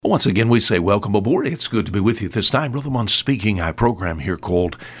Once again, we say welcome aboard. It's good to be with you this time. Brother Munn speaking. Our program here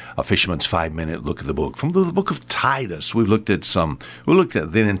called A Fisherman's 5-Minute Look at the Book. From the book of Titus, we looked at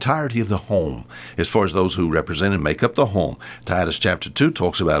the entirety of the home as far as those who represent and make up the home. Titus chapter 2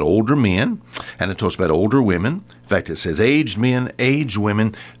 talks about older men, and it talks about older women. In fact, it says aged men, aged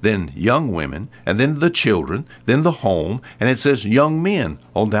women, then young women, and then the children, then the home, and it says young men,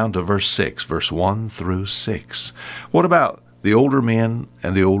 all down to verse 6, verse 1 through 6. What about the older men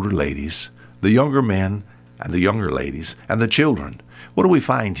and the older ladies, the younger men and the younger ladies, and the children? What do we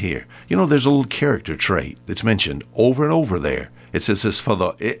find here? You know, there's a little character trait that's mentioned over and over there. It says it's for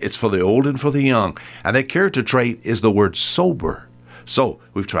the old and for the young. And that character trait is the word sober. So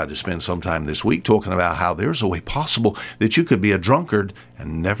we've tried to spend some time this week talking about how there's a way possible that you could be a drunkard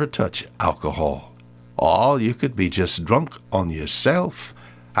and never touch alcohol. Or you could be just drunk on yourself.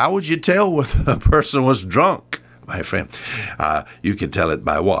 How would you tell whether a person was drunk? My friend, you could tell it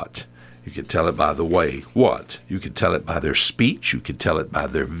by what? You could tell it by the way. What? You could tell it by their speech. You could tell it by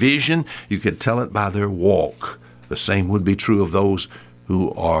their vision. You could tell it by their walk. The same would be true of those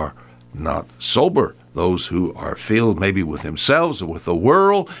who are not sober, those who are filled maybe with themselves or with the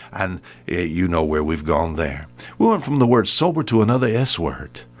world, and you know where we've gone there. We went from the word sober to another S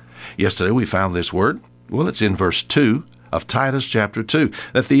word. Yesterday we found this word. Well, it's in verse 2 of Titus chapter 2,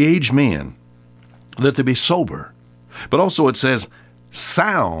 that the aged men, that they be sober. But also it says,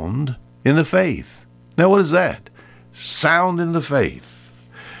 sound in the faith. Now what is that? Sound in the faith.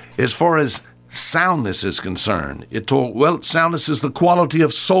 As far as soundness is concerned, soundness is the quality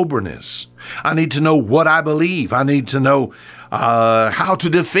of soberness. I need to know what I believe. I need to know how to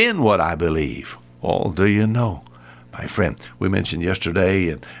defend what I believe. Well, do you know? My friend, we mentioned yesterday,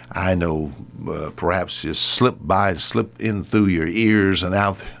 and I know perhaps you slip in through your ears and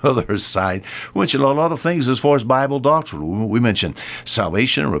out the other side. We mentioned a lot of things as far as Bible doctrine. We mentioned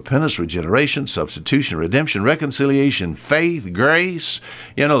salvation, repentance, regeneration, substitution, redemption, reconciliation, faith, grace,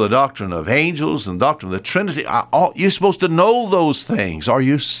 the doctrine of angels and doctrine of the Trinity. You're supposed to know those things. Are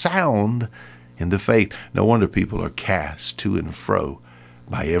you sound in the faith? No wonder people are cast to and fro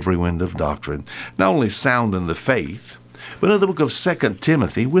by every wind of doctrine. Not only sound in the faith, but in the book of 2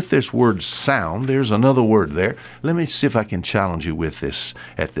 Timothy, with this word sound, there's another word there. Let me see if I can challenge you with this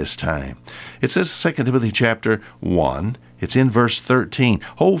at this time. It says 2 Timothy chapter 1, it's in verse 13,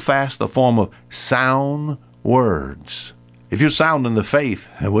 hold fast the form of sound words. If you're sound in the faith,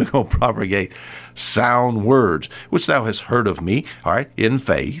 we're going to propagate sound words, which thou hast heard of me, all right, in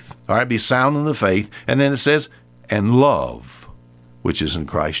faith, all right, be sound in the faith, and then it says, and love, which is in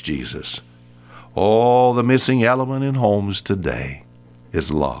Christ Jesus. All the missing element in homes today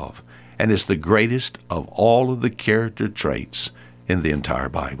is love. And it's the greatest of all of the character traits in the entire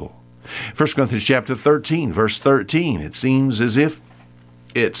Bible. 1 Corinthians chapter 13, verse 13, it seems as if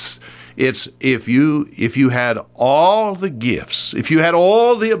it's if you had all the gifts, if you had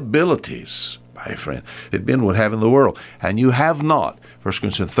all the abilities, my friend, it'd been what have in the world, and you have not. 1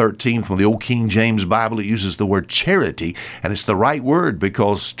 Corinthians 13 from the old King James Bible, it uses the word charity, and it's the right word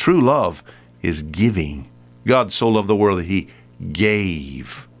because true love is giving. God so loved the world that he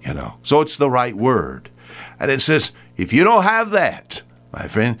gave, So it's the right word. And it says, if you don't have that, my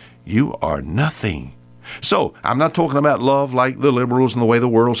friend, you are nothing. So I'm not talking about love like the liberals and the way the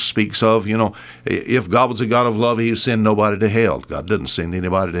world speaks of, if God was a God of love, he would send nobody to hell. God doesn't send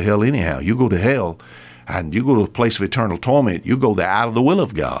anybody to hell anyhow. You go to hell, and you go to a place of eternal torment, you go there out of the will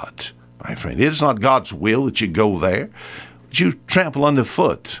of God, my friend. It is not God's will that you go there. But you trample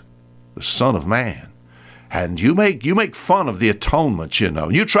underfoot the Son of Man. And you make fun of the atonement,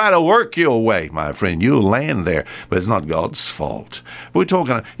 You try to work your way, my friend. You'll land there, but it's not God's fault. We're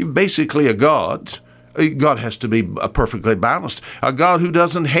talking basically a God. God has to be perfectly balanced. A God who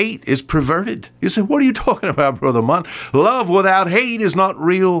doesn't hate is perverted. You say, what are you talking about, Brother Munn? Love without hate is not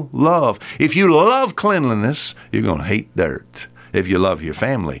real love. If you love cleanliness, you're going to hate dirt. If you love your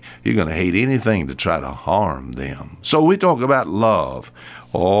family, you're going to hate anything to try to harm them. So we talk about love.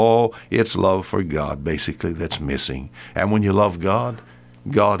 Oh, it's love for God, basically, that's missing. And when you love God,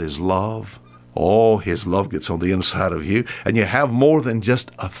 God is love. Oh, his love gets on the inside of you, and you have more than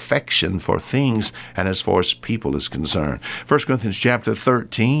just affection for things and as far as people is concerned. 1 Corinthians chapter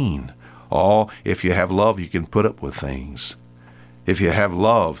 13. Oh, if you have love, you can put up with things. If you have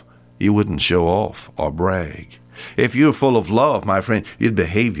love, you wouldn't show off or brag. If you're full of love, my friend, you'd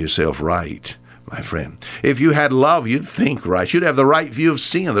behave yourself right, my friend. If you had love, you'd think right. You'd have the right view of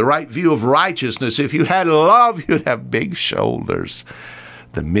sin, the right view of righteousness. If you had love, you'd have big shoulders.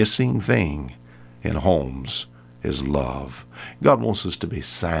 The missing thing in homes is love. God wants us to be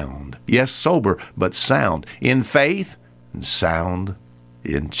sound. Yes, sober, but sound in faith and sound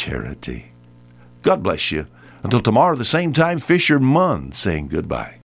in charity. God bless you. Until tomorrow, the same time, Fisher Munn saying goodbye.